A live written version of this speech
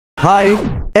Hi,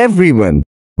 everyone.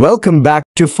 Welcome back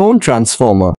to Phone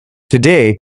Transformer.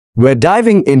 Today, we're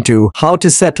diving into how to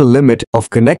set a limit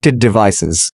of connected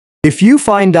devices. If you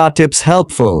find our tips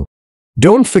helpful,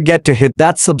 don't forget to hit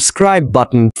that subscribe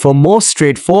button for more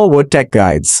straightforward tech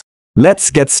guides. Let's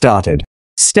get started.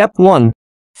 Step 1.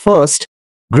 First,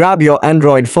 grab your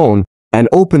Android phone and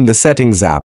open the Settings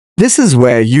app. This is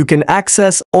where you can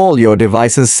access all your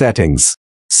device's settings.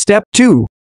 Step 2.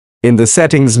 In the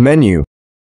Settings menu,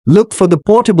 look for the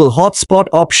Portable Hotspot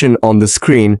option on the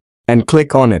screen and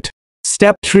click on it.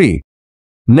 Step 3.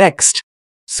 Next,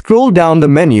 scroll down the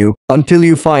menu until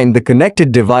you find the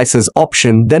Connected Devices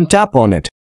option, then tap on it.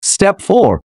 Step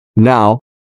 4. Now,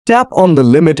 tap on the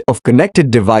Limit of Connected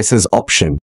Devices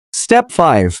option. Step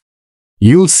 5.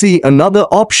 You'll see another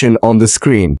option on the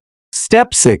screen.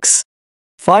 Step 6.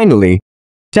 Finally,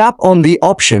 tap on the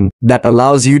option that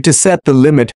allows you to set the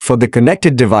limit for the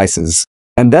connected devices.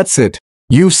 And that's it.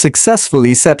 You've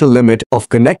successfully set a limit of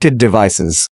connected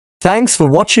devices. Thanks for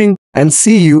watching and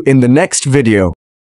see you in the next video.